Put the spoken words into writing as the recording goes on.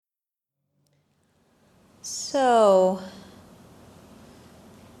So,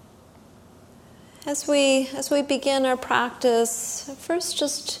 as we begin our practice, I first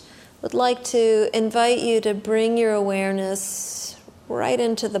just would like to invite you to bring your awareness right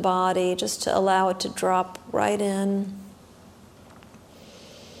into the body, just to allow it to drop right in.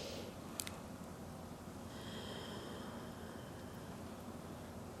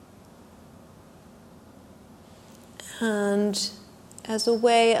 And as a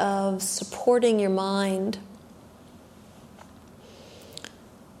way of supporting your mind,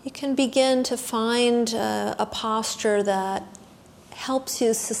 you can begin to find a posture that helps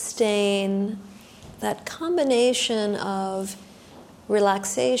you sustain that combination of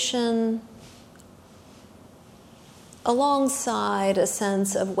relaxation alongside a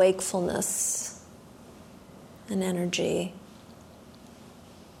sense of wakefulness and energy.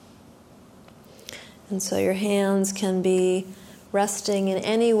 And so your hands can be resting in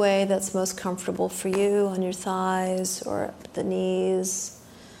any way that's most comfortable for you, on your thighs or at the knees.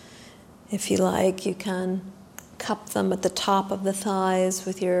 If you like, you can cup them at the top of the thighs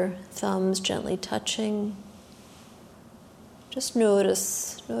with your thumbs gently touching. Just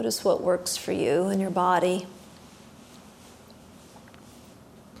notice what works for you and your body.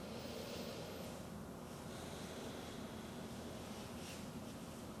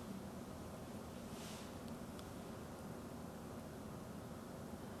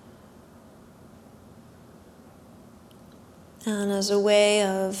 And as a way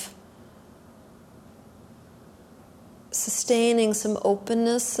of sustaining some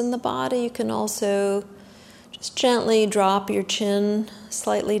openness in the body, you can also just gently drop your chin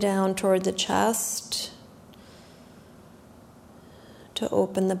slightly down toward the chest to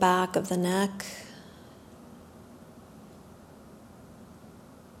open the back of the neck.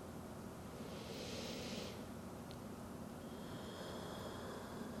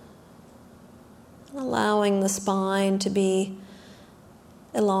 Allowing the spine to be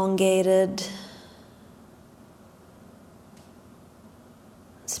elongated,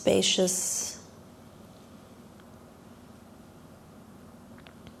 spacious.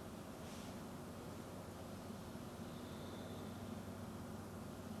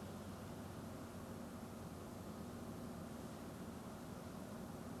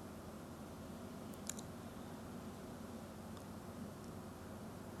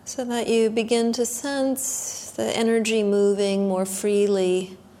 So that you begin to sense the energy moving more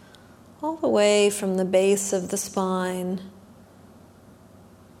freely all the way from the base of the spine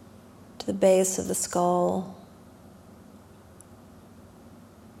to the base of the skull.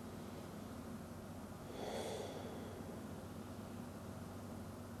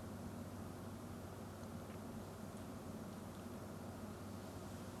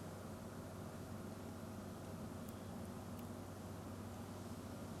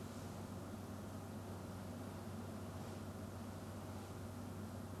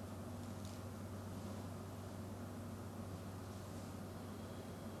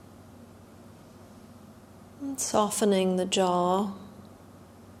 Softening the jaw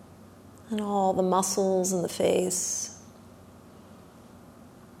and all the muscles in the face.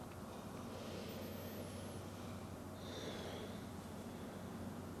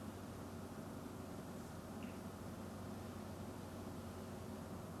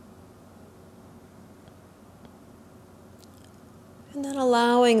 And then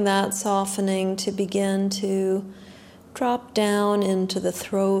allowing that softening to begin to drop down into the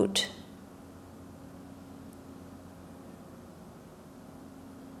throat.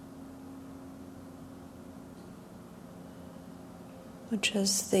 Which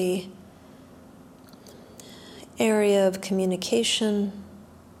is the area of communication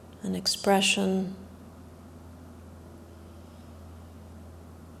and expression.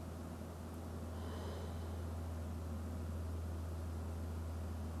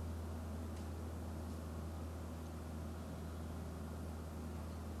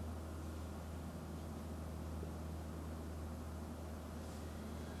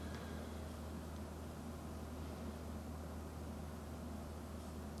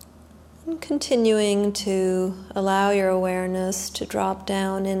 And continuing to allow your awareness to drop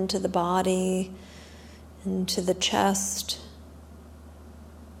down into the body, into the chest,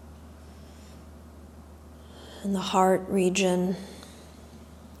 and the heart region.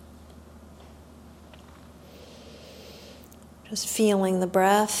 Just feeling the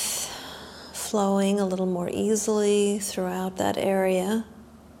breath flowing a little more easily throughout that area.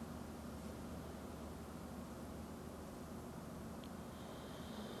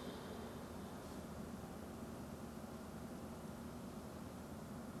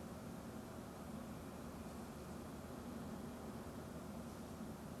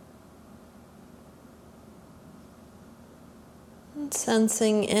 And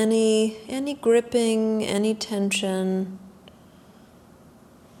sensing any gripping, any tension.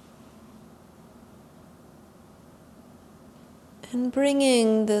 And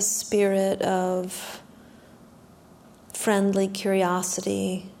bringing this spirit of friendly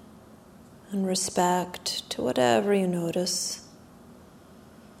curiosity and respect to whatever you notice.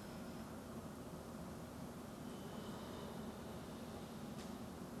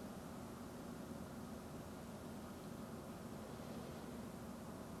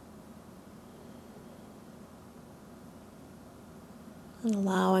 And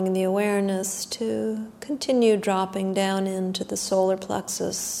allowing the awareness to continue dropping down into the solar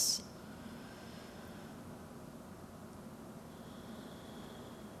plexus.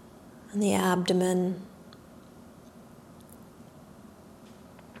 And the abdomen.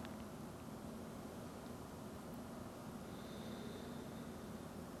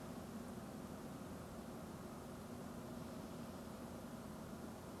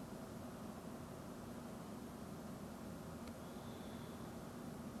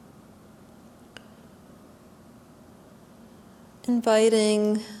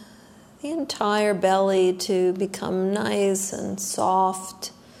 Inviting the entire belly to become nice and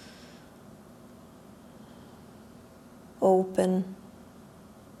soft, open,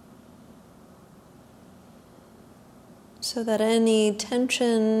 so that any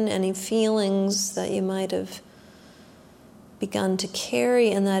tension, any feelings that you might have begun to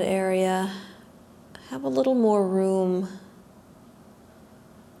carry in that area have a little more room.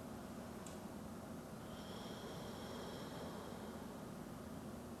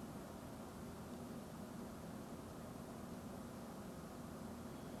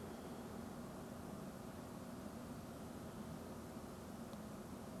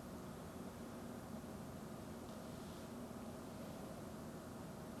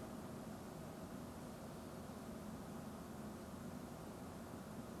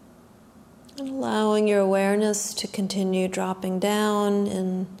 And allowing your awareness to continue dropping down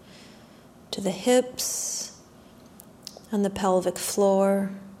into the hips and the pelvic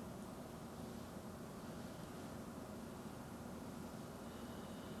floor.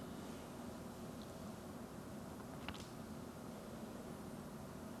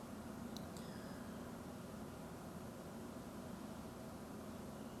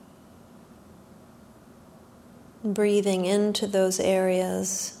 Breathing into those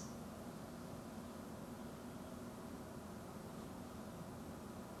areas.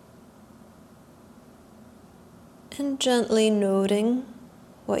 And gently noting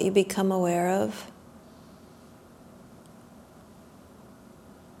what you become aware of.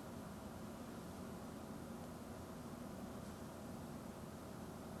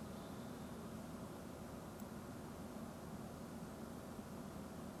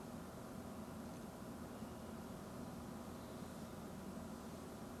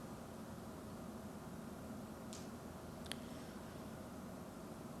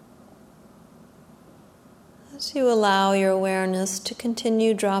 As you allow your awareness to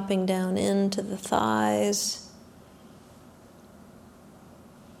continue dropping down into the thighs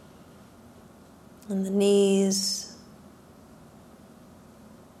and the knees,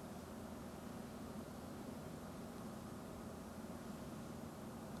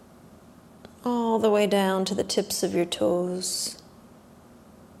 all the way down to the tips of your toes.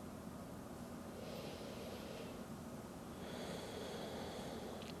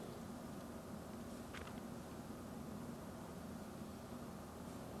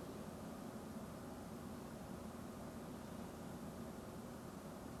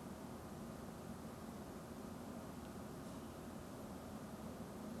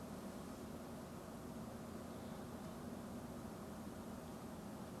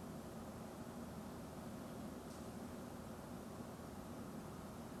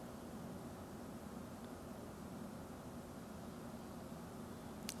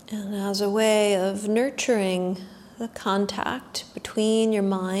 And as a way of nurturing the contact between your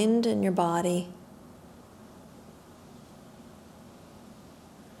mind and your body,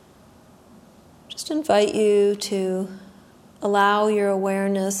 just invite you to allow your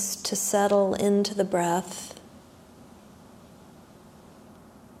awareness to settle into the breath.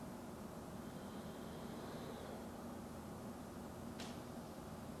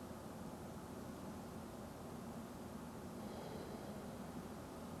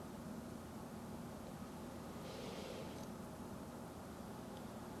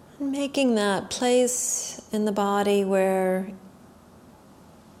 Making that place in the body where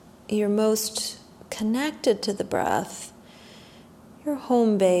you're most connected to the breath, your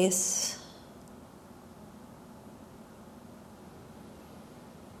home base.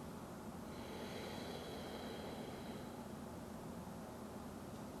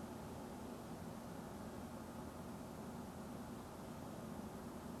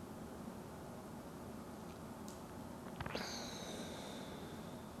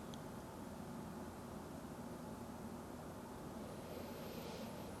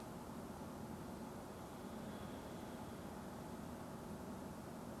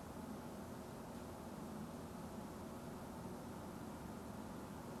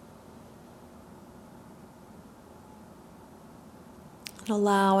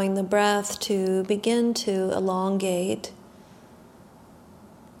 allowing the breath to begin to elongate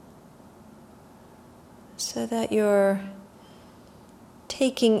so that you're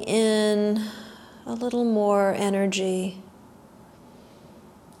taking in a little more energy.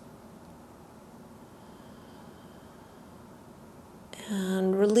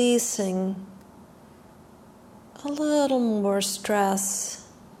 And releasing a little more stress.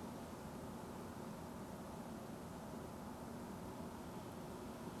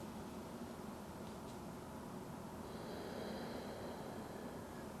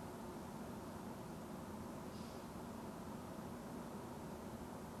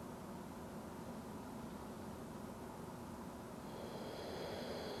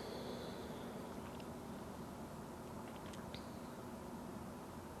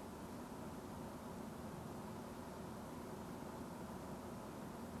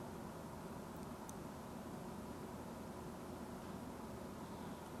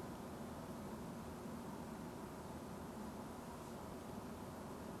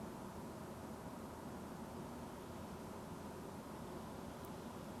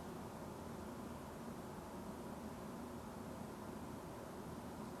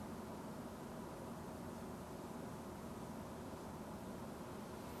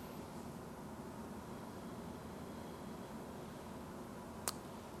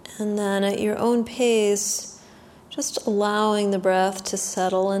 And then at your own pace, just allowing the breath to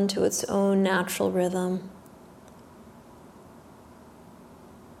settle into its own natural rhythm.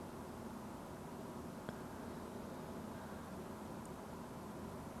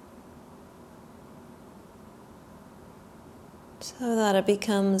 So that it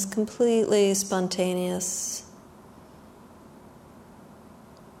becomes completely spontaneous,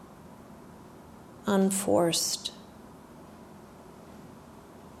 unforced.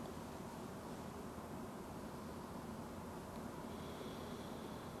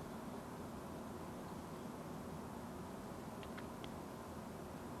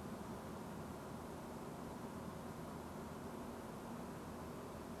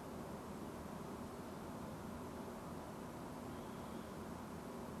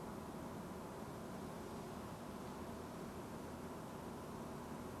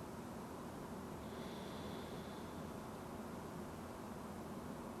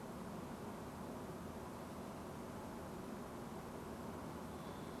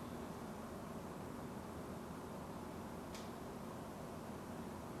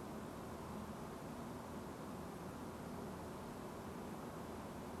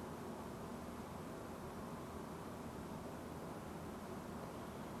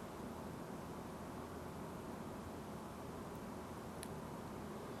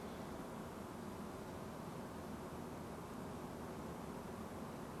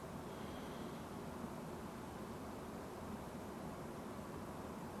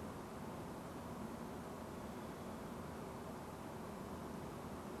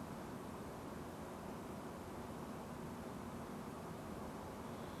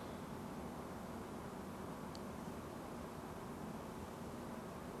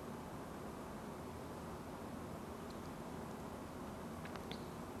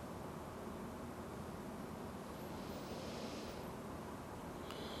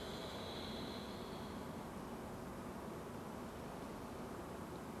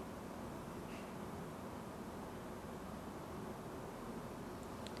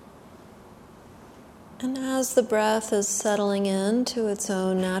 And as the breath is settling into its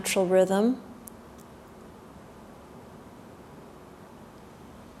own natural rhythm,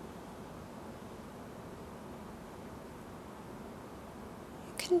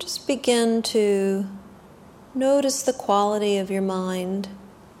 you can just begin to notice the quality of your mind.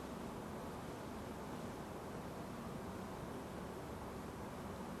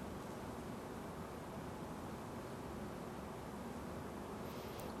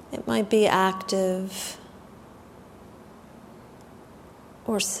 It might be active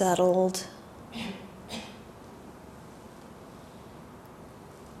or settled.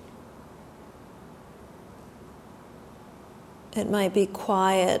 It might be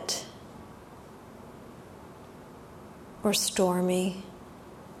quiet or stormy.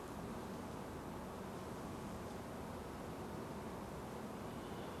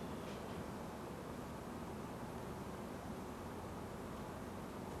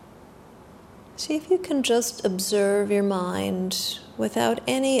 See if you can just observe your mind without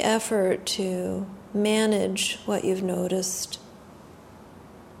any effort to manage what you've noticed.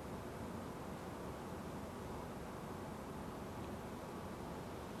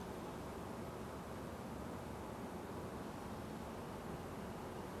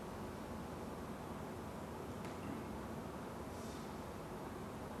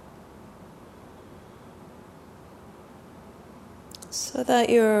 so that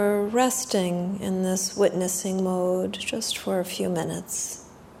you're resting in this witnessing mode just for a few minutes.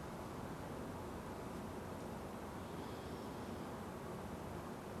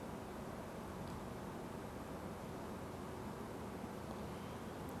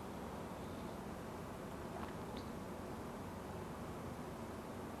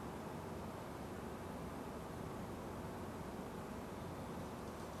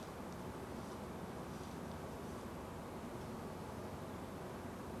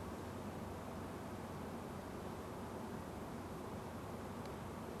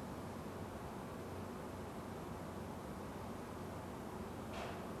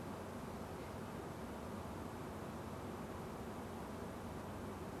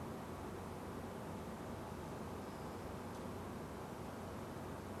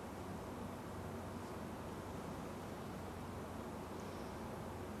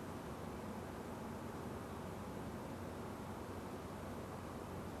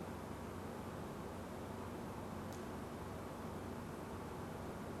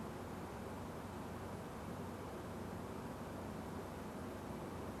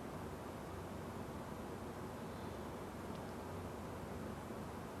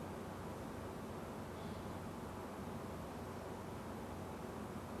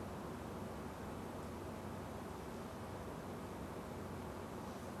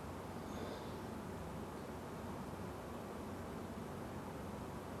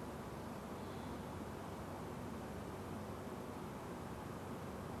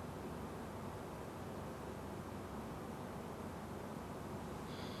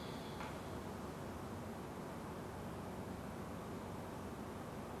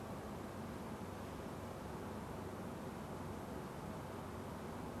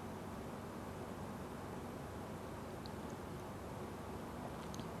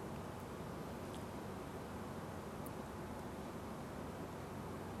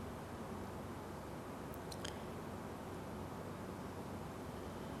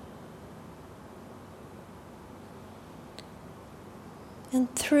 And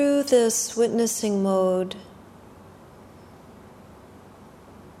through this witnessing mode,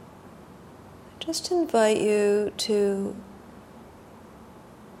 I just invite you to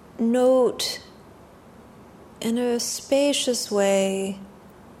note in a spacious way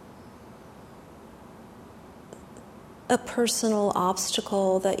a personal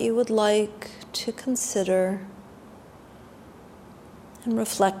obstacle that you would like to consider and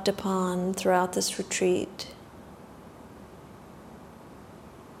reflect upon throughout this retreat.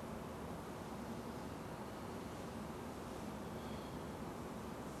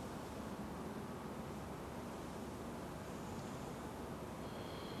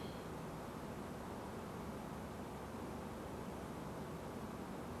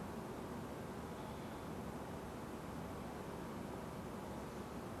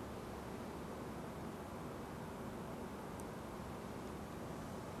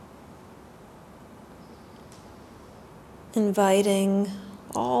 Inviting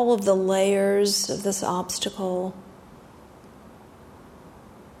all of the layers of this obstacle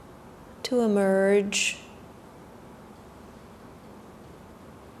to emerge.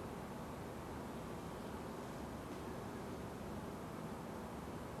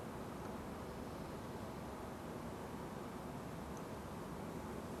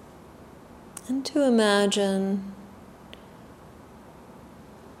 And to imagine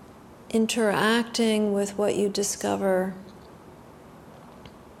interacting with what you discover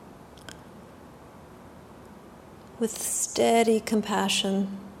with steady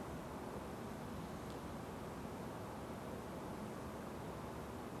compassion.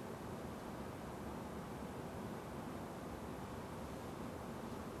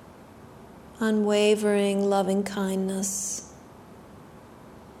 Unwavering loving kindness.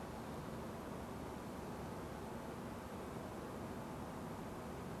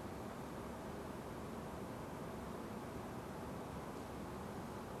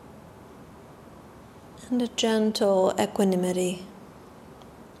 And a gentle equanimity.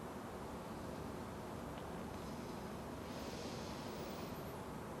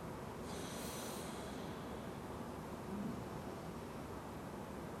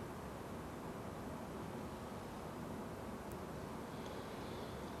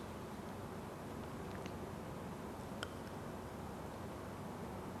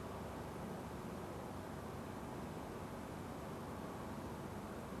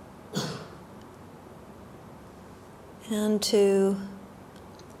 And to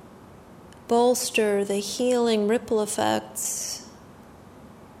bolster the healing ripple effects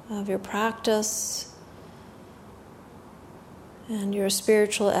of your practice and your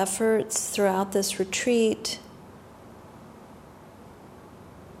spiritual efforts throughout this retreat,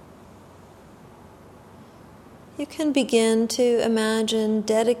 you can begin to imagine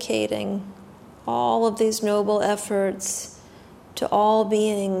dedicating all of these noble efforts to all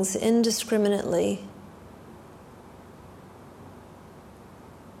beings indiscriminately,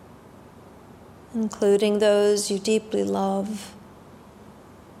 including those you deeply love,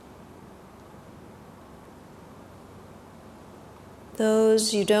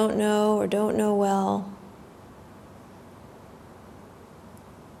 those you don't know or don't know well,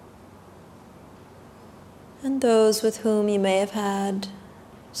 and those with whom you may have had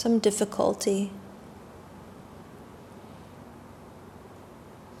some difficulty.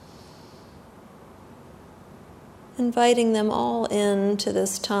 Inviting them all into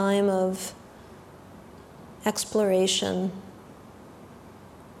this time of exploration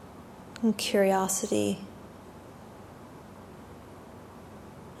and curiosity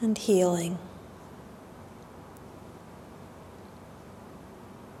and healing.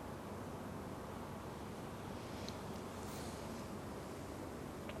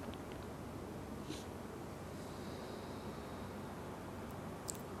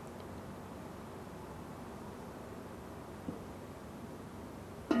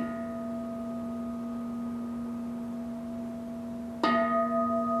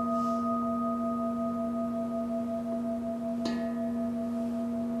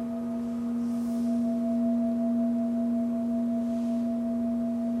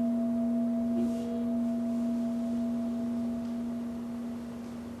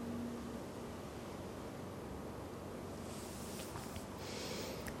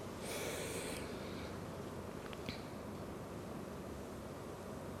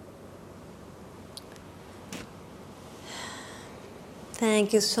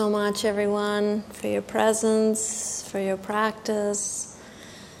 Thank you so much, everyone, for your presence, for your practice.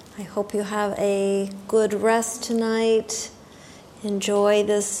 I hope you have a good rest tonight. Enjoy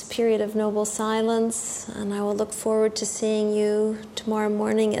this period of noble silence, and I will look forward to seeing you tomorrow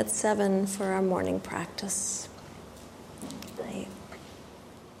morning at 7 for our morning practice.